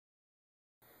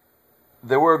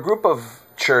There were a group of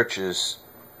churches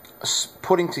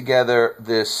putting together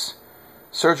this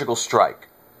surgical strike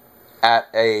at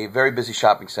a very busy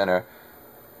shopping center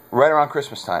right around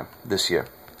Christmas time this year.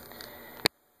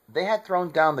 They had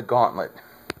thrown down the gauntlet.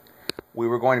 We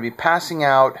were going to be passing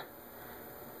out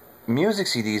music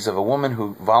CDs of a woman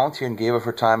who volunteered and gave of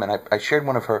her time, and I shared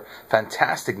one of her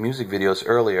fantastic music videos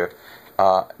earlier.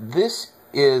 This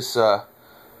is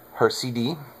her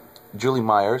CD, Julie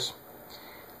Myers,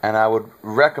 and I would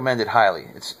recommend it highly.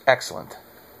 It's excellent.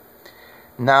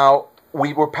 Now,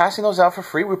 we were passing those out for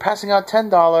free. We were passing out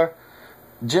 $10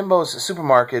 Jimbo's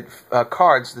supermarket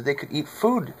cards that they could eat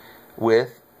food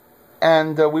with,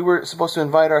 and we were supposed to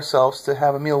invite ourselves to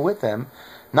have a meal with them,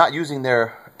 not using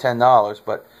their $10,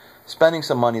 but spending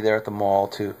some money there at the mall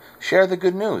to share the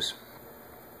good news.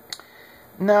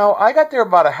 Now, I got there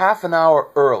about a half an hour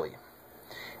early,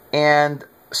 and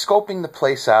scoping the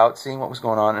place out, seeing what was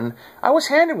going on, and I was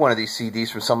handed one of these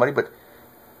CDs from somebody, but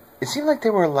it seemed like they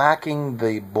were lacking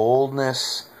the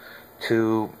boldness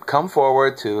to come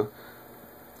forward, to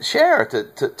share,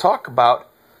 to talk about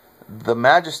the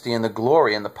majesty and the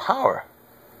glory and the power.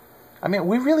 I mean,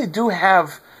 we really do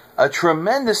have a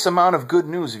tremendous amount of good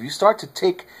news. If you start to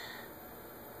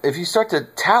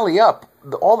tally up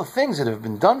all the things that have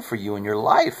been done for you in your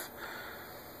life,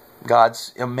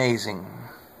 God's amazing.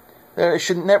 We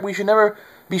should never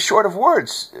be short of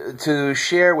words to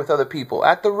share with other people.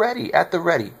 At the ready, at the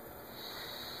ready.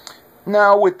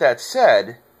 Now, with that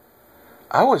said,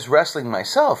 I was wrestling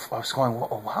myself. I was going,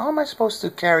 well, how am I supposed to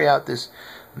carry out this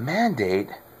mandate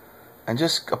and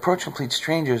just approach complete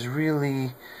strangers,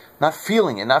 really not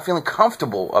feeling it, not feeling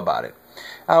comfortable about it?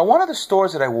 One of the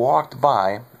stores that I walked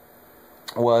by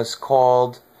was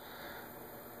called,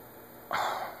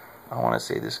 I want to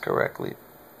say this correctly,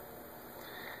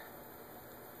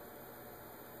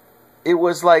 it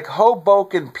was like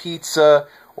Hoboken Pizza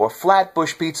or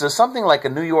Flatbush Pizza, something like a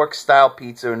New York style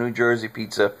pizza or New Jersey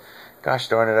pizza. Gosh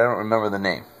darn it, I don't remember the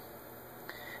name.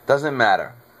 Doesn't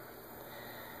matter.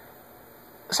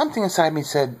 Something inside me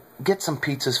said, get some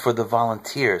pizzas for the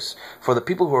volunteers, for the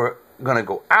people who are going to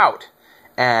go out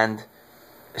and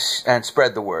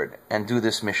spread the word and do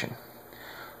this mission.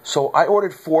 So I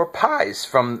ordered 4 pies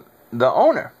from the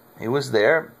owner. He was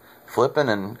there flipping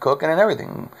and cooking and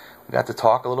everything. We got to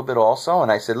talk a little bit also, and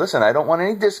I said, listen, I don't want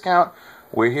any discount.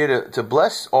 We're here to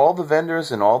bless all the vendors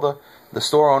and all the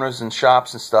store owners and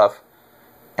shops and stuff,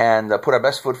 and put our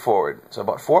best foot forward. So I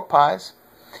bought 4 pies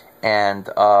and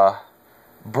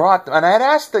brought them. And I had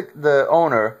asked the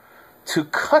owner to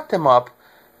cut them up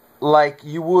like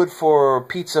you would for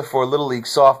pizza for a Little League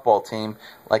softball team,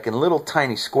 like in little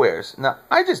tiny squares. Now,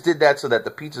 I just did that so that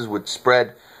the pizzas would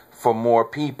spread for more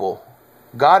people.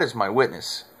 God is my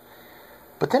witness.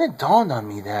 But then it dawned on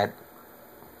me that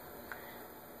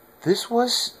this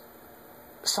was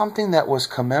something that was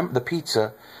the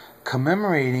pizza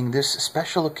commemorating this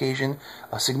special occasion,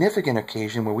 a significant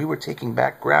occasion where we were taking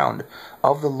back ground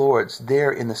of the Lord's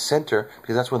there in the center,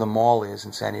 because that's where the mall is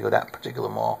in San Diego, that particular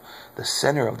mall, the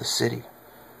center of the city.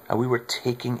 And we were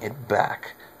taking it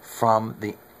back from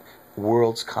the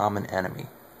world's common enemy.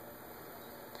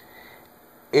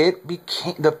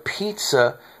 The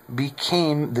pizza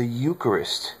became the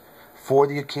Eucharist for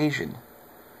the occasion.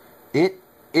 It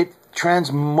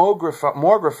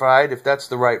transmogrified, if that's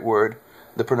the right word,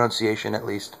 the pronunciation at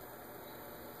least.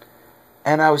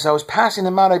 And I was passing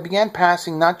them out. I began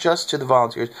passing not just to the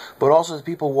volunteers, but also to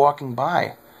people walking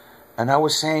by. And I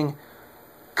was saying,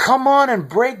 come on and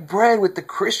break bread with the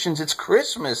Christians. It's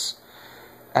Christmas.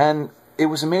 And it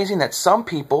was amazing that some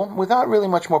people, without really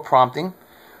much more prompting,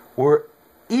 were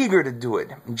eager to do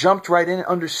it, jumped right in and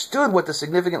understood what the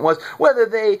significance was, whether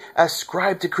they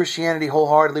ascribed to Christianity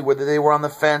wholeheartedly, whether they were on the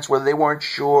fence, whether they weren't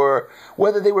sure,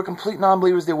 whether they were complete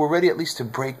non-believers, they were ready at least to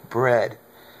break bread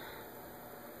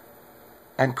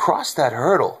and cross that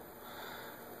hurdle.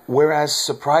 Whereas,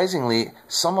 surprisingly,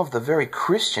 some of the very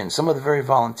Christians, some of the very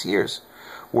volunteers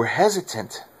were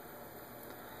hesitant.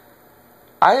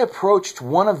 I approached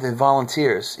one of the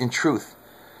volunteers, in truth,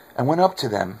 and went up to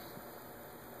them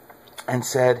and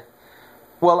said,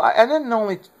 well, I didn't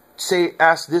only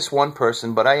ask this one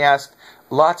person, but I asked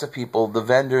lots of people, the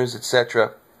vendors,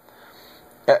 etc.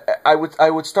 I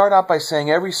would start out by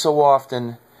saying every so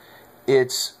often do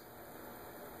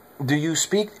you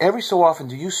speak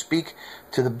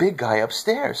to the big guy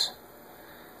upstairs?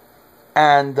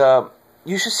 And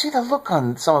you should see the look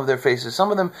on some of their faces.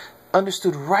 Some of them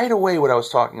understood right away what I was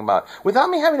talking about, without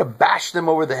me having to bash them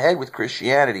over the head with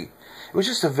Christianity. It was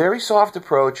just a very soft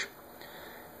approach.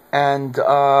 And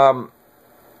the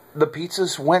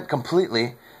pizzas went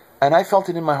completely. And I felt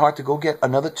it in my heart to go get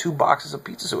another 2 boxes of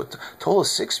pizza. So a total of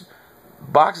 6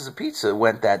 boxes of pizza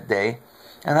went that day.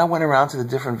 And I went around to the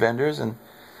different vendors, and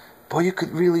boy, you could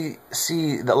really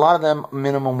see that a lot of them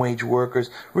minimum wage workers,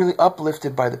 really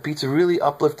uplifted by the pizza, really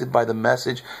uplifted by the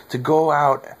message to go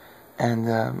out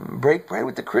and break bread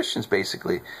with the Christians,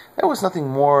 basically. There was nothing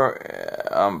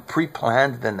more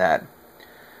pre-planned than that.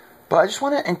 But I just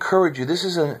want to encourage you. This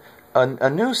is a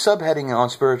new subheading on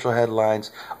Spiritual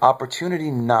Headlines. Opportunity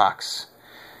knocks.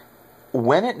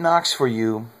 When it knocks for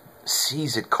you,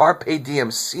 seize it. Carpe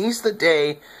diem. Seize the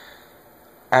day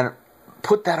and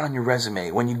put that on your resume.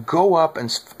 When you go up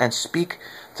and speak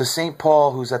to St.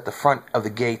 Paul, who's at the front of the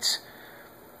gates,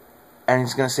 and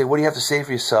he's going to say, what do you have to say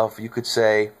for yourself? You could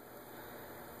say,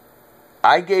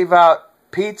 I gave out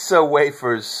pizza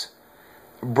wafers,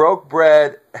 broke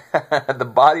bread,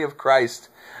 the body of Christ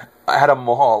at a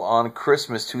mall on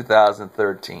Christmas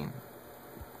 2013.